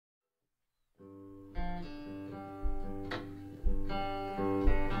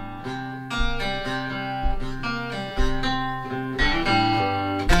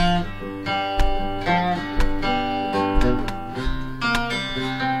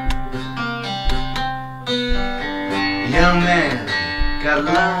Young man, got a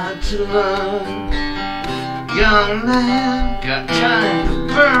lot to learn. Young man, got time to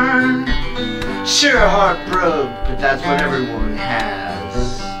burn. Sure, heart broke, but that's what everyone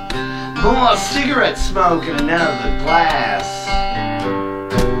has. More cigarette smoke and another glass.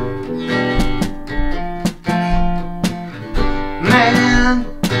 Man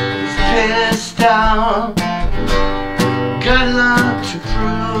is pissed out, got a lot to prove.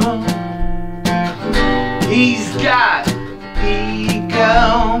 He's got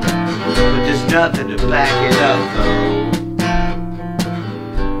ego, but there's nothing to back it up though.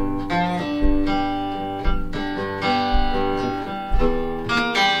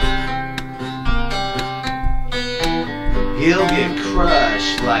 He'll get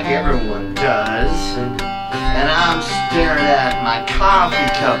crushed like everyone does, and I'm staring at my coffee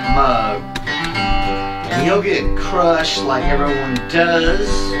cup mug. And he'll get crushed like everyone does,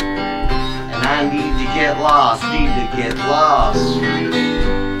 and I need to get lost,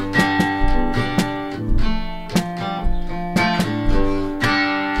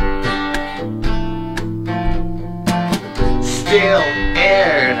 Stale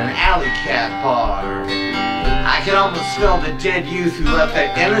air in an alley cat bar. I can almost smell the dead youth who left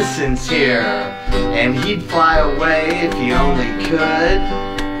their innocence here. And he'd fly away if he only could.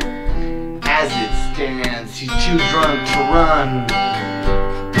 As it stands, he's too drunk to run.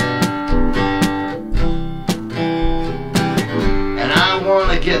 And I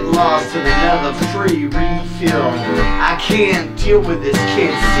wanna get lost in another free refill. I can't deal with this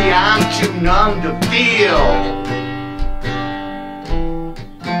kid, see I'm too numb to feel.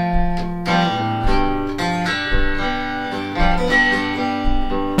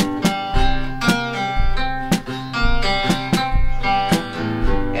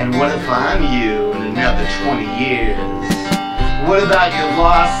 And what if I'm you in another 20 years? What about your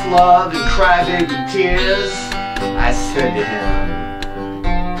lost love and crybaby tears? I said to him,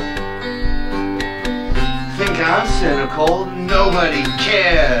 think I'm cynical, nobody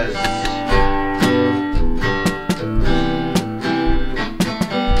cares.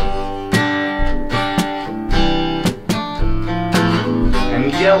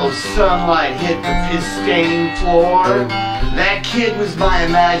 And yellow sunlight hit the piss-stained floor. That kid was my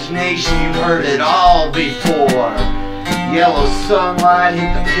imagination, you've heard it all before. Yellow sunlight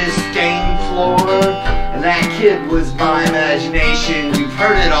hit the piss-stained floor, and that kid was my imagination, you've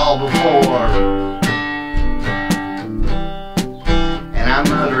heard it all before. And I'm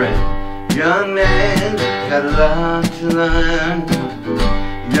muttering, young man, got a lot to learn.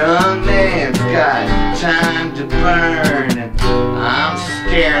 Young man's got time to burn. And I'm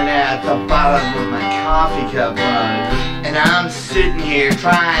staring at the bottom of my coffee cup mug, and I'm sitting here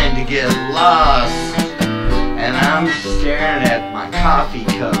trying to get lost. And I'm staring at my coffee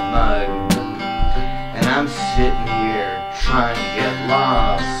cup mug, and I'm sitting here trying to get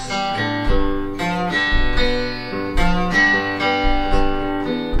lost.